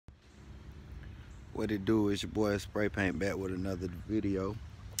What it do is your boy Spray Paint back with another video.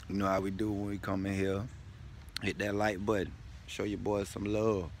 You know how we do when we come in here. Hit that like button. Show your boys some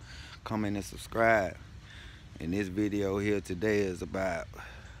love. Comment and subscribe. And this video here today is about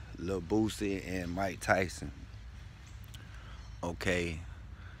Lil Boosie and Mike Tyson. Okay,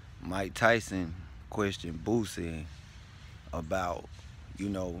 Mike Tyson questioned Boosie about,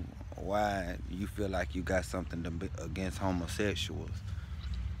 why you feel like you got something against homosexuals.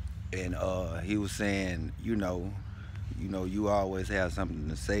 And he was saying, you always have something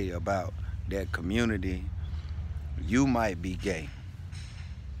to say about that community. You might be gay.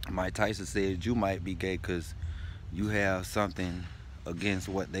 Mike Tyson said you might be gay because you have something against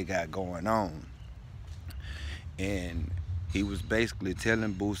what they got going on. And he was basically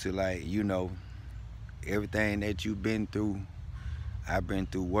telling Boosie, like, everything that you've been through, I've been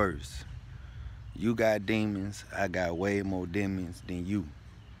through worse. You got demons, I got way more demons than you.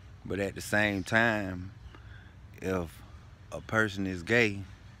 But at the same time, if a person is gay,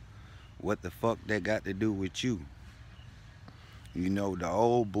 what the fuck that got to do with you? The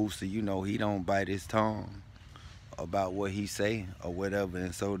old Boosie, he don't bite his tongue about what he say or whatever,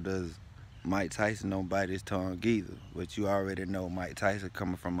 and so does Mike Tyson don't bite his tongue either. But you already know Mike Tyson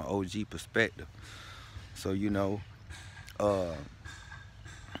coming from an OG perspective. So,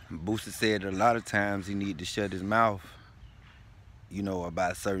 Boosie said a lot of times he need to shut his mouth,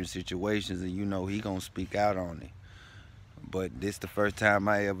 about certain situations, and he gonna speak out on it. But this the first time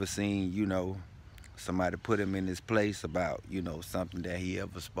I ever seen, somebody put him in his place about, something that he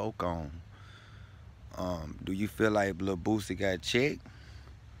ever spoke on. Do you feel like Lil Boosie got checked?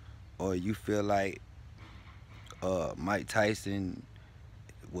 Or you feel like Mike Tyson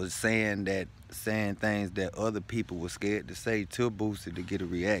was saying things that other people were scared to say to Boosie to get a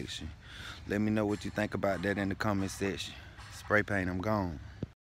reaction? Let me know what you think about that in the comment section. Spray Paint, I'm gone.